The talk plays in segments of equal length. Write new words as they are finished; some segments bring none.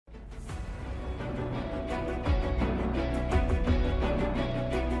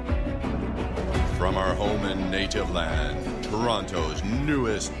home and native land, Toronto's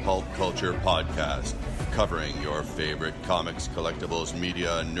newest pulp culture podcast, covering your favorite comics, collectibles,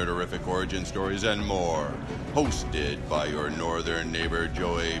 media, nerderific origin stories, and more. Hosted by your northern neighbor,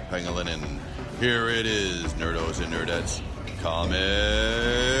 Jowy Pangolinin. Here it is, nerdos and nerdettes,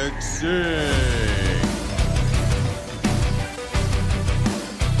 Comic Sing!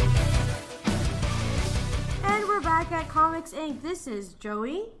 And we're back at Comics Inc. This is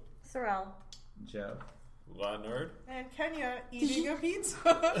Jowy, Cyrille, Geoff, Leonard, and Canya eating a pizza.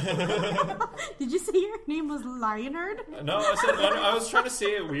 Did you say your name was Leonard? No, I said Leonard. I was trying to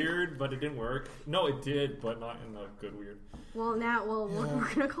say it weird, but it didn't work. No, it did, but not in a good weird. Well,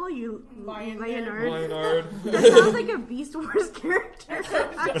 we're gonna call you Leonard. Leonard. That sounds like a BeastWars character,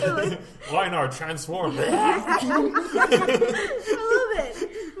 actually. Leonard, transform. I love it.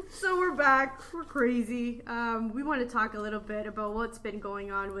 So we're back. We're crazy. We want to talk a little bit about what's been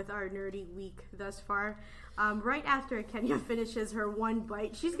going on with our nerdy week thus far. Right after Canya finishes her one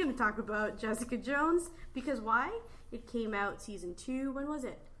bite, she's going to talk about Jessica Jones. Because why? It came out season 2. When was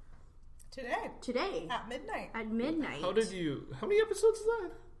it? Today. At midnight. At midnight. How many episodes is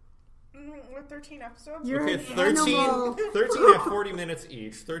that? We're 13 episodes. You're Okay, an 13 animal. at 40 minutes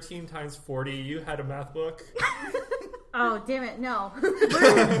each. 13 times 40. You had a math book. Oh, damn it, no.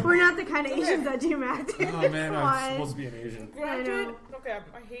 We're not the kind of Asians that do math. Oh man, Come I'm on. supposed to be an Asian. Granted, okay,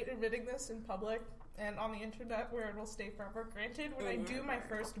 I hate admitting this in public and on the internet where it will stay forever. Granted, when I do my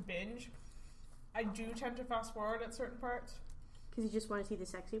first binge, I do tend to fast forward at certain parts. Because you just want to see the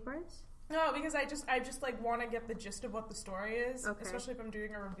sexy parts? No, because I just like want to get the gist of what the story is, Okay. especially if I'm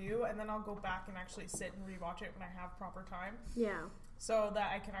doing a review, and then I'll go back and actually sit and rewatch it when I have proper time, Yeah. so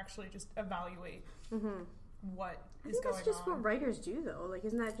that I can actually just evaluate what is going on. That's just what writers do, though. Like,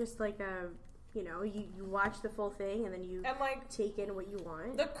 isn't that just like you watch the full thing and then you And like take in what you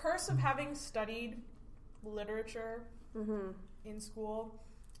want? the curse of having studied literature in school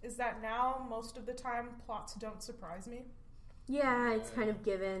is that now most of the time plots don't surprise me. Yeah, it's kind of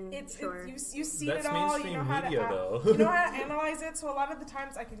given. It's sure. you see That's it all. You mainstream know how media, to though. you know how to analyze it. So a lot of the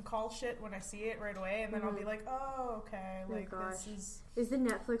times I can call shit when I see it right away, and then I'll be like, oh, okay, Oh, like gosh. this is. Is the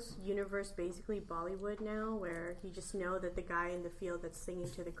Netflix universe basically Bollywood now, where you just know that the guy in the field that's singing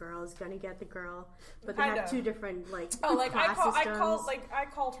to the girl is gonna get the girl, but they Kinda. have two different Oh, like I systems.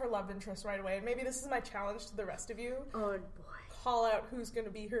 called her love interest right away, and maybe this is my challenge to the rest of you. Oh boy, Call out who's going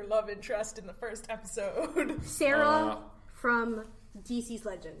to be her love interest in the first episode. Sarah from DC's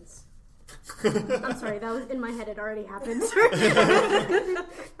Legends. I'm sorry, that was in my head. It already happened.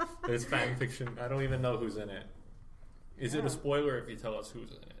 It's fan fiction. I don't even know who's in it. Is it a spoiler if you tell us who's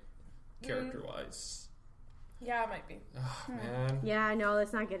in it, character-wise? Yeah, it might be. Oh, man. Yeah, no,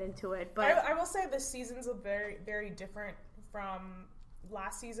 let's not get into it. But I will say this season's very, very different from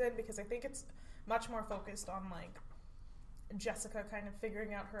last season because I think it's much more focused on like Jessica kind of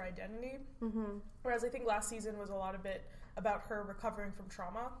figuring out her identity. Whereas I think last season was a lot of it about her recovering from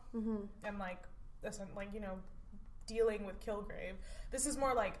trauma and like dealing with Kilgrave. This is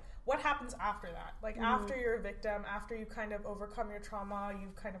more like what happens after that. Like after you're a victim, after you kind of overcome your trauma,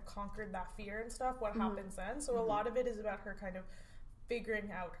 you've kind of conquered that fear and stuff, what happens then? So a lot of it is about her kind of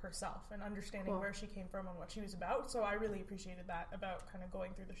figuring out herself and understanding where she came from and what she was about. So I really appreciated that about kind of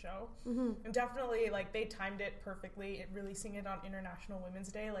going through the show. And definitely, like, they timed it perfectly, releasing it on International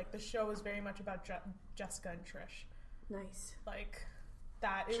Women's Day. Like, the show is very much about Jessica and Trish. nice. Like,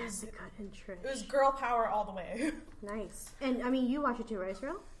 that is... Jessica and Trish. It was girl power all the way. Nice. And I mean, you watch it too, right,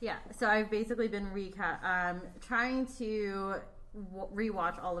 Cyrille? Yeah, so I've basically been trying to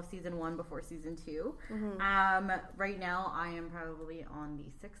rewatch all of season 1 before season 2. Right now, I am probably on the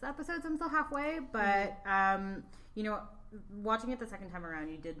 6th episode, so I'm still halfway. But watching it the second time around,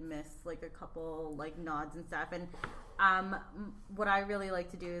 you did miss like a couple like nods and stuff. And what I really like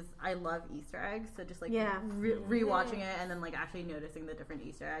to do is I love Easter eggs, so just like rewatching it and then like actually noticing the different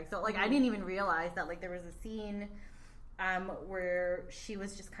Easter eggs. So like I didn't even realize that like there was a scene where she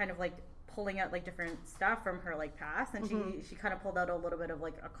was just kind of like pulling out like different stuff from her like past, and she kind of pulled out a little bit of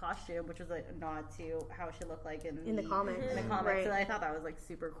like a costume, which was like a nod to how she looked like in the comics. Right. So I thought that was like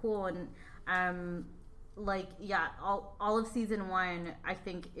super cool. And all of season 1, I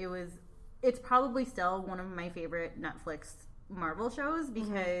think it's probably still one of my favorite Netflix Marvel shows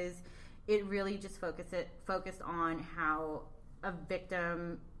because it really just focused on how a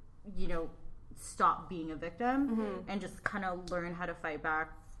victim, stop being a victim and just kind of learn how to fight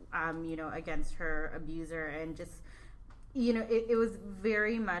back against her abuser. And just it was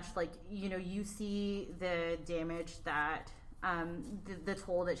very much like you see the damage that the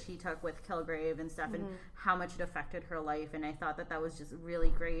toll that she took with Kilgrave and stuff and how much it affected her life. And I thought that was just really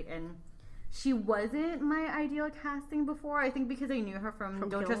great. And she wasn't my ideal casting before. I think because I knew her from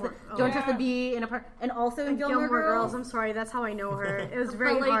Don't Trust the Bee in a part, and also in Gilmore Girls. I'm sorry, that's how I know her. It was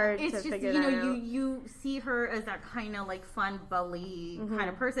very hard to figure that out. You see her as that kind of like fun, bubbly kind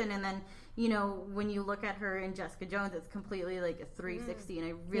of person, and then when you look at her in Jessica Jones, it's completely like a 360, and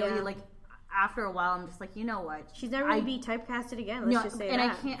I really like. After a while, I'm just like, you know what? She's never going to be typecasted again. Let's just say that.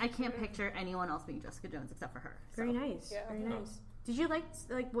 And I can't picture anyone else being Jessica Jones except for her. Very nice. Yeah. Very nice. Did you like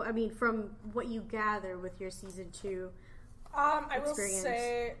from what you gather with your season 2 I will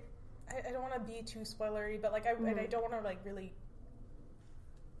say, I don't want to be too spoilery, but and I don't want to really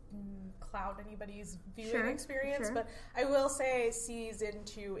cloud anybody's viewing experience, but I will say season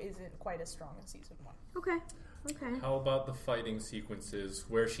 2 isn't quite as strong as season 1. Okay. How about the fighting sequences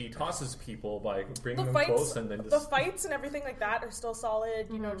where she tosses people by bringing them close and then just... The fights and everything like that are still solid,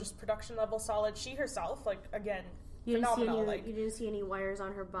 just production level solid. She herself, again, phenomenal. You didn't see any wires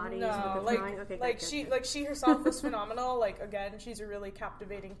on her body? No, she herself was phenomenal. Again, she's a really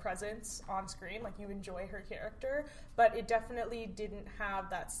captivating presence on screen. You enjoy her character, but it definitely didn't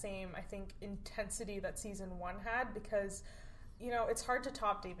have that same, I think, intensity that season 1 had because... it's hard to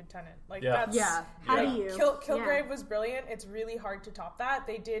top David Tennant. How do you? Kilgrave was brilliant. It's really hard to top that.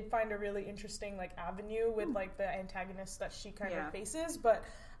 They did find a really interesting avenue with the antagonists that she kind of faces, but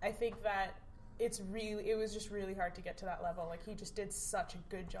I think that it was just really hard to get to that level. He just did such a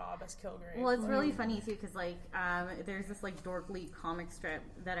good job as Kilgrave. Well, it's really funny too because there's this dorkly comic strip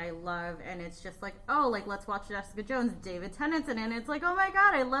that I love, and it's just let's watch Jessica Jones. David Tennant's in it, and it's oh my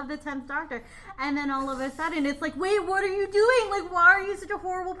god, I love the 10th Doctor, and then all of a sudden it's wait, what are you doing? Why are you such a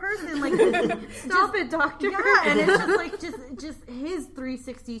horrible person? Stop it, Doctor. Yeah, and it's just his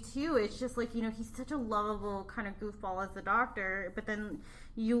 362. It's just he's such a lovable kind of goofball as the Doctor, but then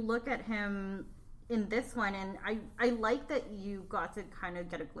you look at him in this one, and I like that you got to kind of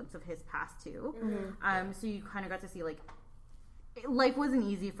get a glimpse of his past too. So you kind of got to see life wasn't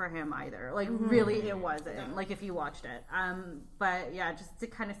easy for him either. Really, it wasn't. If you watched it, but yeah, just to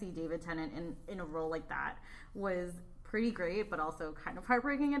kind of see David Tennant in a role like that was pretty great, but also kind of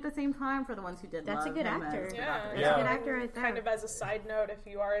heartbreaking at the same time for the ones who did. That's love a good him actor. As That's a good actor right there. Kind of as a side note, if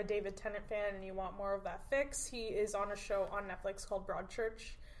you are a David Tennant fan and you want more of that fix, he is on a show on Netflix called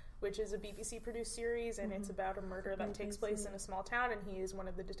Broadchurch, which is a BBC produced series, and it's about a murder that takes place in a small town, and he is one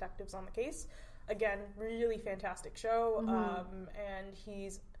of the detectives on the case. Again, really fantastic show, and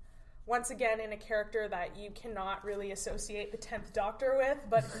he's once again in a character that you cannot really associate the 10th Doctor with,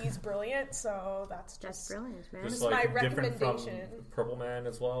 but he's brilliant, so that's brilliant, man. Just my recommendation. From Purple Man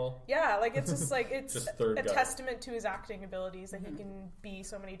as well. Yeah, it's just it's just a testament to his acting abilities that he can be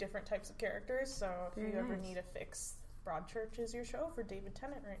so many different types of characters. So if you ever need a fix, Broadchurch is your show for David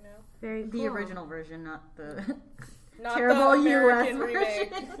Tennant right now. Very cool. The original version, not the terrible American US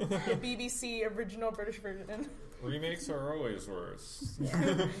remake. The BBC original British version. Remakes are always worse.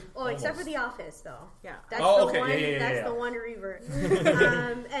 Yeah. Except for The Office, though. Yeah. That's the one revert.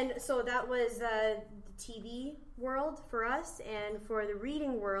 And so that was the TV world for us, and for the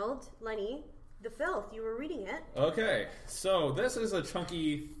reading world, Lenny, The Filth. You were reading it. Okay, so this is a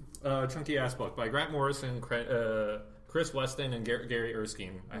chunky ass book by Grant Morrison, Chris Weston, and Gary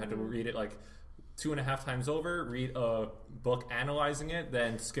Erskine. I had to read it 2.5 times over, read a book analyzing it,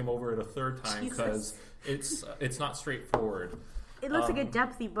 then skim over it a third time because it's not straightforward. It looks like a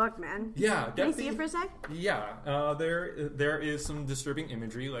depthy book, man. Yeah, Can I see it for a sec? Yeah, there is some disturbing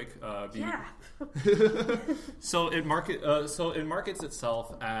imagery, So it markets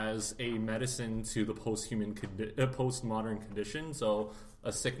itself as a medicine to the postmodern condition. So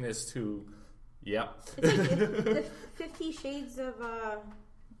a sickness to, It's the 50 Shades of.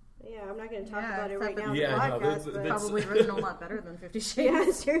 I'm not going to talk about it right now on the podcast. But probably original a lot better than 50 Shades.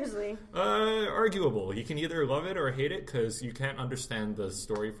 Yeah, seriously. Arguable. You can either love it or hate it because you can't understand the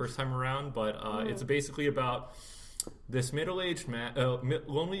story first time around. But it's basically about this middle-aged man,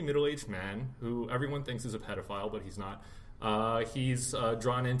 lonely middle-aged man who everyone thinks is a pedophile, but he's not. He's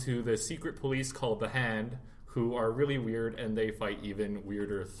drawn into the secret police called the Hand, who are really weird, and they fight even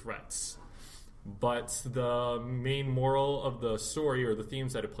weirder threats. But the main moral of the story, or the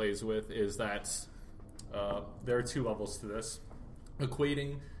themes that it plays with, is that there are 2 levels to this.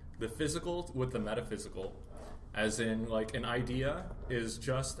 Equating the physical with the metaphysical. As in, an idea is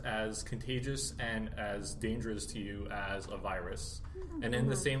just as contagious and as dangerous to you as a virus. And in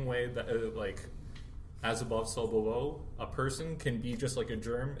the same way that, as above, so below, a person can be just like a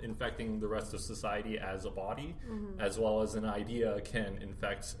germ infecting the rest of society as a body, as well as an idea can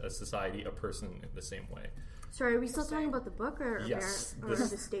infect a society, a person in the same way. Sorry, are we still talking about the book or yes, the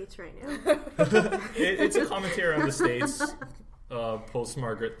States right now? It's a commentary on the States. post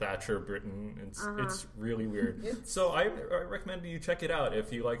Margaret Thatcher Britain. It's really weird. So I recommend you check it out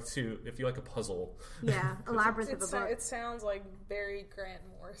if you like a puzzle. Yeah, a labyrinth of a book. It sounds like very Grant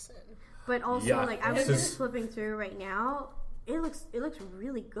Morrison. But also, like, I was just flipping through right now. It looks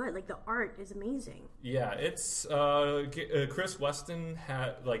really good. Like, the art is amazing. Yeah, it's Chris Weston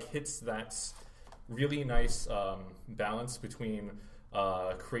hits that really nice balance between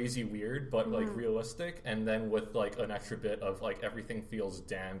crazy weird but like realistic, and then with like an extra bit of like everything feels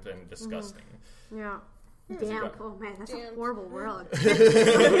damp and disgusting. Yeah. Damp. Oh man, that's a horrible world.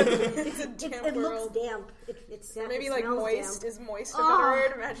 It's a damp it world. Looks damp. It's maybe like moist. Damp. Is moist a better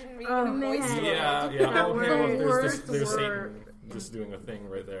word? Imagine being in a moist world. Yeah. Oh, word. There's Satan just doing a thing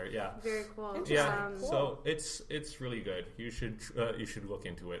right there. Yeah. Very cool. Yeah. So it's really good. You should look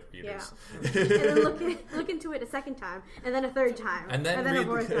into it, readers. Yeah. And then look into it a second time, and then a third time, and then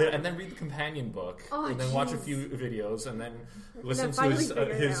read the companion book, and then watch a few videos, and then listen to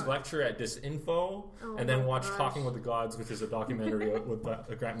his lecture at Disinfo, and then watch Talking with the Gods, which is a documentary with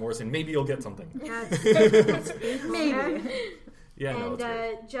Grant Morrison. Maybe you'll get something. Maybe. Yeah, and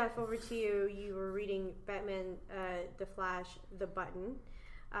Geoff, over to you. You were reading Batman, The Flash, The Button.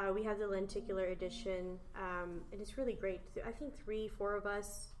 We have the lenticular edition, and it's really great. I think 3-4 of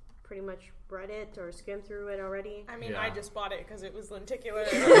us pretty much read it or skimmed through it already. I mean, I just bought it because it was lenticular.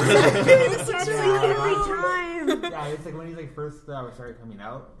 It's such a time. Yeah, it's like when he first started coming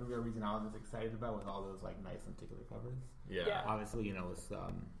out. The real reason I was just excited about was all those like nice lenticular covers. Yeah. Obviously, it was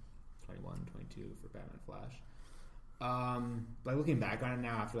 21, 22 for Batman Flash. Like looking back on it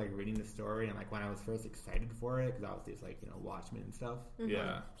now after like reading the story and like when I was first excited for it, because obviously it's like Watchmen and stuff.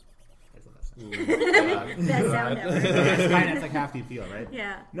 Yeah. That's what that Best sound ever. That's like half the appeal, right?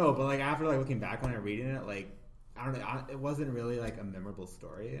 Yeah. No, but like after like looking back on it, reading it, like I don't know, it wasn't really like a memorable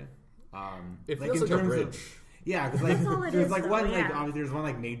story. It like feels in like a terms bridge. of, yeah, because like there's like one like yeah. obviously there's one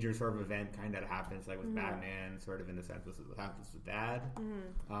like major sort of event kind of that happens like with Batman, sort of in the sense with what happens with Dad, and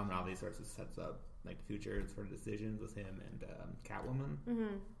obviously sort of sets up like the future sort of decisions with him and Catwoman.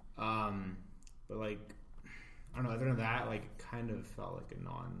 But like I don't know, other than that, like it kind of felt like a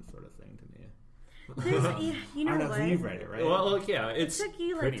non sort of thing to me. You know I don't know, what? so you've read it, right? Well, like, yeah, It took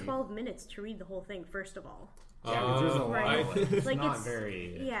you like 12 minutes to read the whole thing. First of all. Yeah, 'cause there's a lot. Right. It's Like, not it's-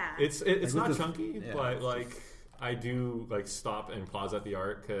 very. Yeah. It's Like, not with the- chunky, yeah, but it's like I do like stop and pause at the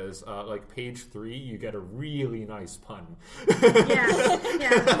art because like page 3 you get a really nice pun. Yeah.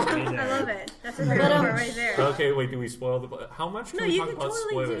 I love it. That's a great part right there. Okay, wait, do we spoil how much can No, we you talk can about totally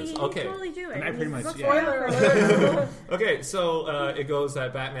spoilers? do. You Okay. can totally do it. I mean, I pretty much- it's yeah. Spoiler alert. Okay, so it goes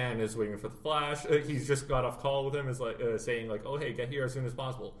that Batman is waiting for the Flash. He's just got off call with him. Is like saying like, "Oh, hey, get here as soon as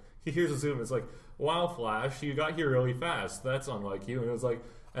possible." He hears a zoom. It's like, "Wow, Flash, you got here really fast. That's unlike you." And it was like,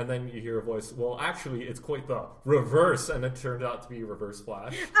 and then you hear a voice. Well, actually, it's quite the reverse, and it turned out to be Reverse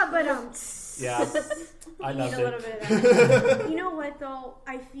Flash. But Yeah, I you loved need a little it. bit of that. You know what though?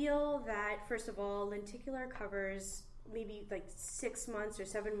 I feel that first of all, Lenticular Covers maybe like 6 months or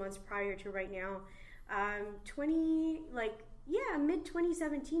 7 months prior to right now, mid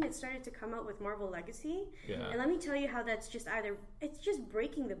 2017, it started to come out with Marvel Legacy. Yeah. And let me tell you how that's just it's just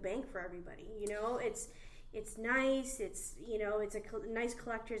breaking the bank for everybody. It's nice. It's it's a nice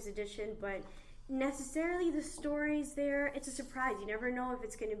collector's edition, but necessarily the stories there, it's a surprise. You never know if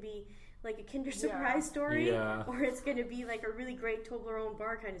it's going to be like a Kinder Surprise story, or it's going to be like a really great Toblerone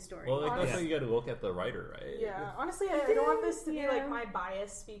bar kind of story. Well, like, that's how you got to look at the writer, right? Yeah, honestly, I don't want this to be like my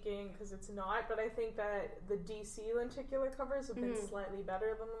bias speaking because it's not, but I think that the DC lenticular covers have been slightly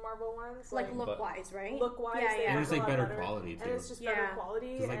better than the Marvel ones. Like look-wise, right? Look-wise, yeah. And look it's a like lot better quality too. and it's just better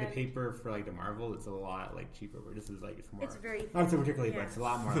quality. Because like the paper for like the Marvel, it's a lot like cheaper. But this is like it's more. It's very not so thin, particularly, but it's a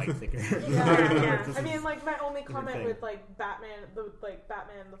lot more like thicker. Yeah. This I mean, is like my only different comment thing. with like Batman,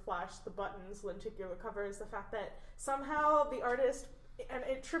 the Flash, the Buttons, lenticular cover is the fact that somehow the artist, and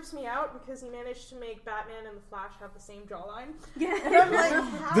it trips me out because he managed to make Batman and the Flash have the same jawline. Yeah. And I'm like,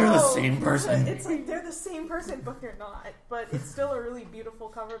 how? They're the same person. It's like they're the same person, but they're not. But it's still a really beautiful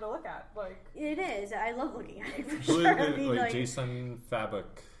cover to look at. Like It is. I love looking at it for sure. I mean, like Jason Fabok.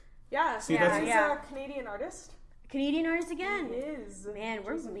 yeah, See, he's that's- a Canadian artist. Canadian artist again. He is. Man,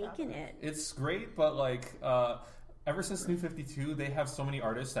 we're Jason making Fabok. it. It's great, but like ever since New 52, they have so many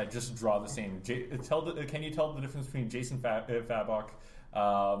artists that just draw the same. Can you tell the difference between Jason Fabok?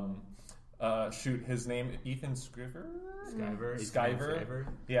 Shoot, his name Ethan Scriver. Skyver.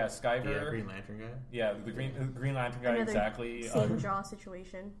 Yeah, Skyver. Yeah, Green Lantern guy. Yeah, the Green Lantern guy, Another exactly. Same jaw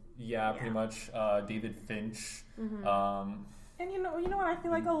situation. Yeah, pretty much. David Finch. And you know what? I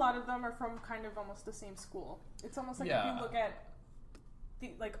feel like a lot of them are from kind of almost the same school. It's almost like if you look at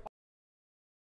the